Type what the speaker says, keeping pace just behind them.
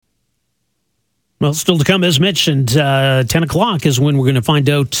Well, still to come, as mentioned, 10 o'clock is when we're going to find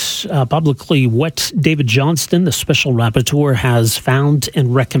out publicly what David Johnston, the special rapporteur, has found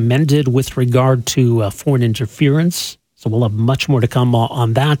and recommended with regard to foreign interference. So we'll have much more to come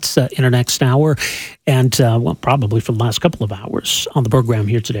on that in our next hour and, probably for the last couple of hours on the program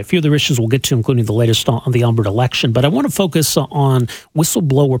here today. A few other issues we'll get to, including the latest on the Alberta election. But I want to focus on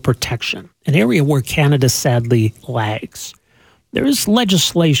whistleblower protection, an area where Canada sadly lags. There is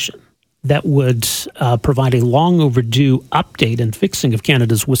legislation that would provide a long overdue update and fixing of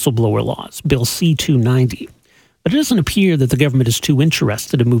Canada's whistleblower laws, Bill C-290. But it doesn't appear that the government is too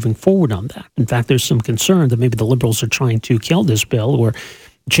interested in moving forward on that. In fact, there's some concern that maybe the Liberals are trying to kill this bill or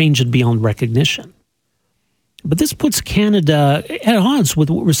change it beyond recognition. But this puts Canada at odds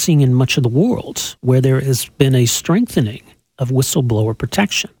with what we're seeing in much of the world, where there has been a strengthening of whistleblower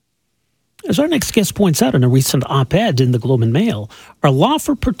protection. As our next guest points out in a recent op-ed in the Globe and Mail, our law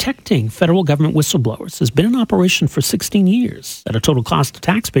for protecting federal government whistleblowers has been in operation for 16 years at a total cost to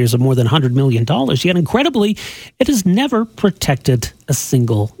taxpayers of more than $100 million. Yet, incredibly, it has never protected a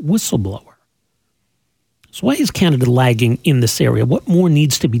single whistleblower. So why is Canada lagging in this area? What more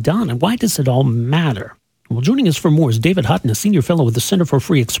needs to be done? And why does it all matter? Well, joining us for more is David Hutton, a senior fellow with the Centre for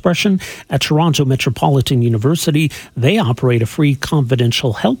Free Expression at Toronto Metropolitan University. They operate a free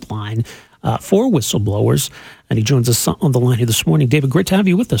confidential helpline for whistleblowers, and he joins us on the line here this morning. David, great to have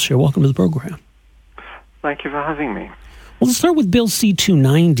you with us here. Welcome to the program. Thank you for having me. Well, let's start with Bill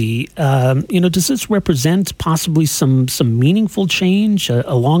C-290. Does this represent possibly some meaningful change,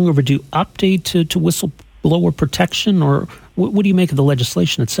 a long overdue update to whistleblower protection, or what do you make of the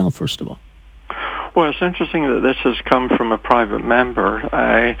legislation itself, first of all? Well, it's interesting that this has come from a private member.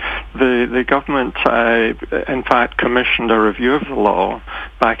 The government, in fact, commissioned a review of the law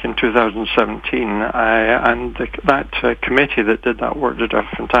back in 2017, and that committee that did that work did a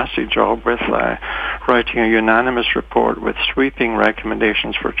fantastic job with writing a unanimous report with sweeping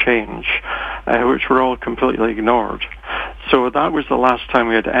recommendations for change, which were all completely ignored. So that was the last time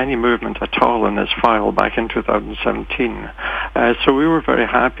we had any movement at all in this file back in 2017. So we were very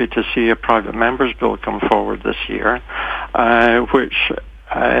happy to see a private member's bill come forward this year, which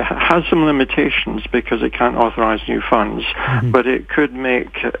has some limitations because it can't authorize new funds, but it could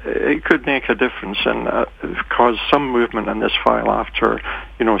make a difference and cause some movement in this file after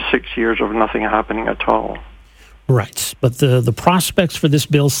 6 years of nothing happening at all. Right, but the prospects for this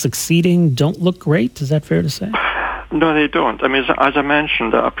bill succeeding don't look great. Is that fair to say? No, they don't. I mean, as I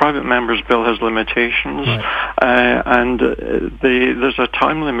mentioned, a private member's bill has limitations, right. And there's a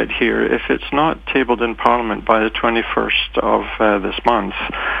time limit here. If it's not tabled in Parliament by the 21st of this month,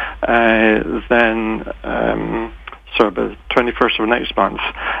 then by the 21st of next month,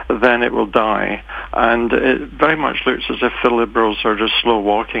 then it will die. And it very much looks as if the Liberals are just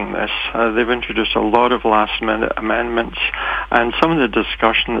slow-walking this. They've introduced a lot of last-minute amendments, and some of the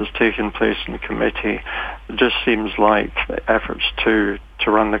discussion that's taken place in the committee just seems like efforts to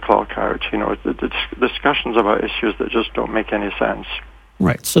run the clock out. The discussions about issues that just don't make any sense.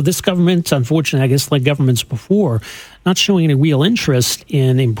 Right. So this government, unfortunately, I guess like governments before, not showing any real interest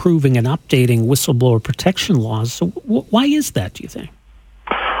in improving and updating whistleblower protection laws. So why is that, do you think?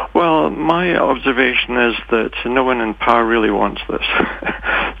 Well, my observation is that no one in power really wants this.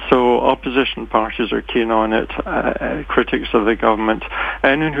 So opposition parties are keen on it, critics of the government.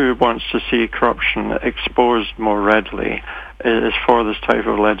 Anyone who wants to see corruption exposed more readily is for this type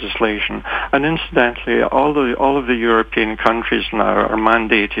of legislation. And incidentally, all of the European countries now are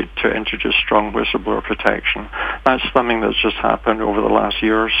mandated to introduce strong whistleblower protection. That's something that's just happened over the last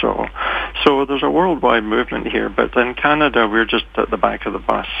year or so. So there's a worldwide movement here, but in Canada we're just at the back of the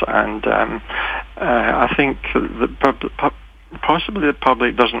bus. And I think possibly the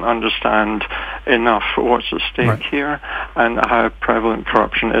public doesn't understand enough what's at stake here and how prevalent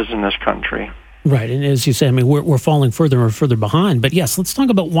corruption is in this country. Right, and as you say, I mean, we're falling further and further behind. But yes, let's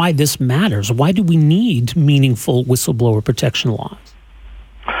talk about why this matters. Why do we need meaningful whistleblower protection laws?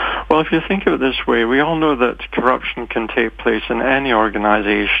 Well, if you think of it this way, we all know that corruption can take place in any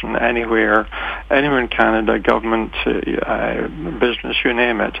organization, anywhere in Canada, government, business, you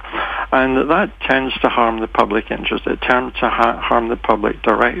name it. And that tends to harm the public interest. It tends to harm the public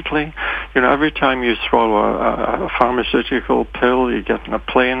directly. Every time you swallow a pharmaceutical pill, you get on a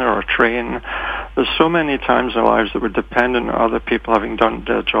plane or a train, there's so many times in our lives that we're dependent on other people having done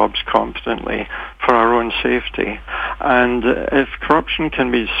their jobs competently for our own safety. And if corruption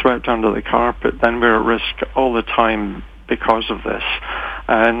can be swept under the carpet, then we're at risk all the time because of this.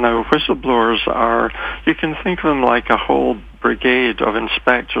 Now, whistleblowers you can think of them like a whole brigade of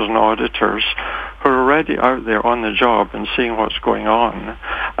inspectors and auditors who are already out there on the job and seeing what's going on.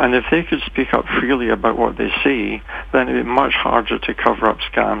 And if they could speak up freely about what they see, then it would be much harder to cover up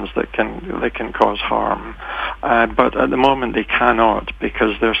scams that can cause harm. But at the moment they cannot,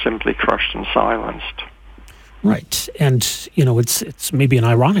 because they're simply crushed and silenced. Right. And, it's maybe an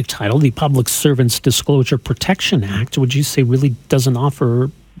ironic title, the Public Servants Disclosure Protection Act, would you say really doesn't offer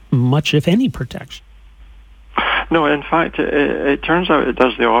much, if any, protection? No, in fact, it turns out it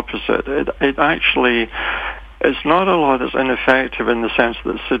does the opposite. It actually, it's not a law that's ineffective in the sense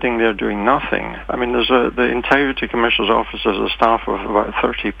that it's sitting there doing nothing. I mean, the Integrity Commissioner's office has a staff of about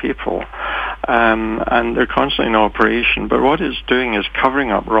 30 people, and they're constantly in operation. But what it's doing is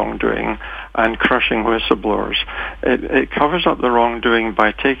covering up wrongdoing and crushing whistleblowers. It covers up the wrongdoing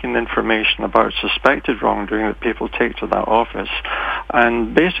by taking information about suspected wrongdoing that people take to that office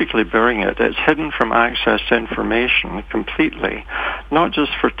and basically burying it. It's hidden from access to information completely, not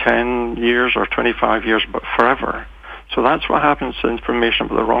just for 10 years or 25 years, but forever. So that's what happens to information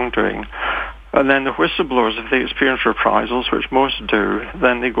about the wrongdoing. And then the whistleblowers, if they experience reprisals, which most do,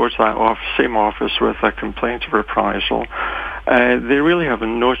 then they go to that same office with a complaint of reprisal. They really have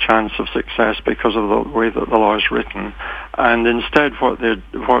no chance of success because of the way that the law is written. And instead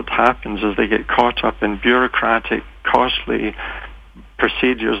what happens is they get caught up in bureaucratic, costly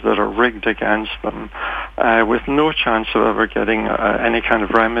procedures that are rigged against them, with no chance of ever getting any kind of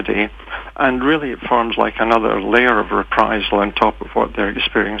remedy. And really it forms like another layer of reprisal on top of what they're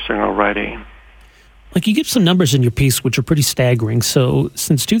experiencing already. Like, you give some numbers in your piece which are pretty staggering. So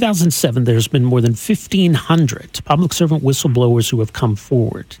since 2007, there's been more than 1,500 public servant whistleblowers who have come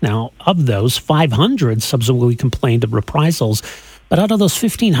forward. Now, of those, 500 subsequently complained of reprisals. But out of those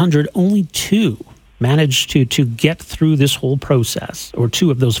 1,500, only 2 managed to get through this whole process, or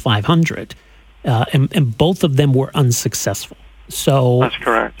 2 of those 500. And both of them were unsuccessful. So that's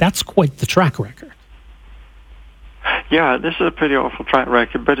correct. That's quite the track record. Yeah, this is a pretty awful track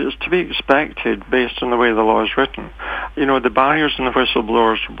record, but it's to be expected based on the way the law is written. The barriers in the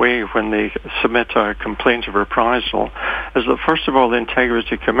whistleblower's way when they submit a complaint of reprisal is that, first of all, the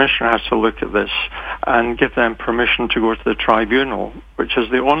Integrity Commissioner has to look at this and give them permission to go to the tribunal, which is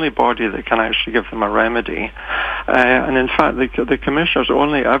the only body that can actually give them a remedy. And in fact, the Commissioner's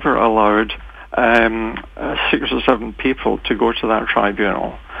only ever allowed 6 or 7 people to go to that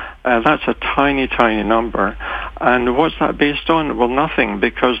tribunal. That's a tiny, tiny number. And what's that based on? Well, nothing,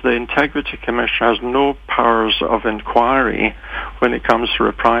 because the Integrity Commissioner has no powers of inquiry when it comes to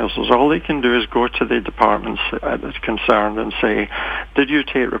reprisals. All they can do is go to the departments that's concerned and say, did you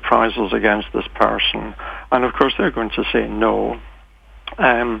take reprisals against this person? And of course, they're going to say no.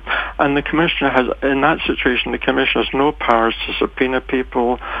 And the Commissioner has, in that situation, the Commissioner has no powers to subpoena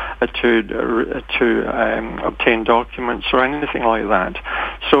people, to obtain documents or anything like that.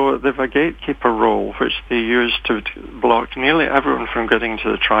 So they have a gatekeeper role, which they use to block nearly everyone from getting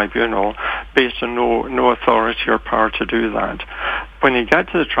to the tribunal, based on no authority or power to do that. When you get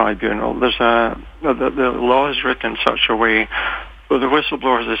to the tribunal, the law is written in such a way. Well, the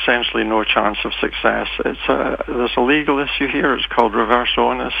whistleblower has essentially no chance of success. There's a legal issue here. It's called reverse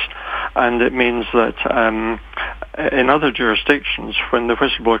onus, and it means that in other jurisdictions, when the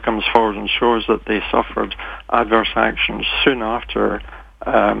whistleblower comes forward and shows that they suffered adverse actions soon after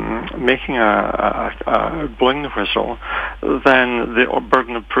blowing the whistle, then the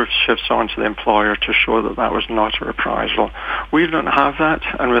burden of proof shifts onto the employer to show that that was not a reprisal. We don't have that,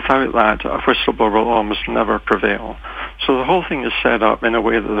 and without that, a whistleblower will almost never prevail. So the whole thing is set up in a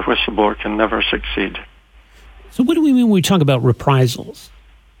way that the whistleblower can never succeed. So what do we mean when we talk about reprisals?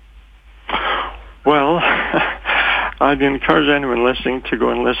 Well, I'd encourage anyone listening to go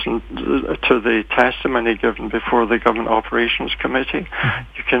and listen to the testimony given before the Government Operations Committee.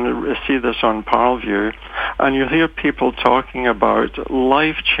 You can see this on Parlview, and you'll hear people talking about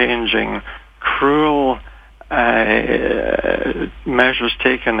life-changing, cruel measures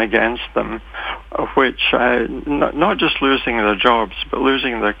taken against them, which not just losing their jobs, but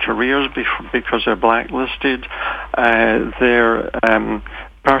losing their careers because they're blacklisted, their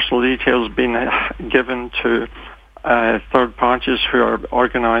personal details being given to third parties who are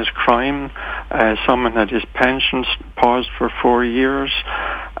organized crime. Someone had his pensions paused for 4 years.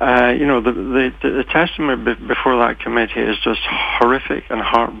 The testimony before that committee is just horrific and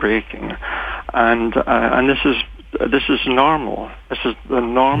heartbreaking, and this is normal. This is the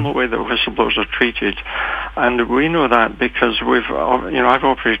normal way that whistleblowers are treated, and we know that because I've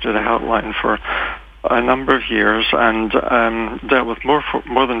operated a helpline for a number of years and dealt with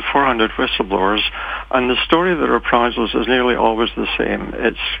more than 400 whistleblowers, and the story of the reprisals is nearly always the same.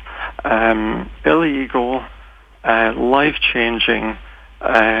 It's illegal, life-changing,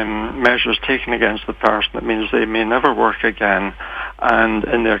 measures taken against the person that means they may never work again, and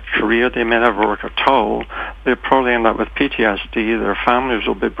in their career they may never work at all. They'll probably end up with PTSD, their families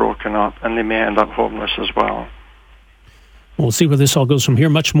will be broken up, and they may end up homeless as well. We'll see where this all goes from here.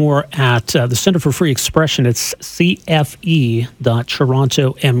 Much more at the Center for Free Expression. It's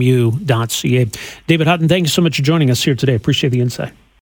cfe.torontomu.ca. David Hutton, thank you so much for joining us here today. Appreciate the insight.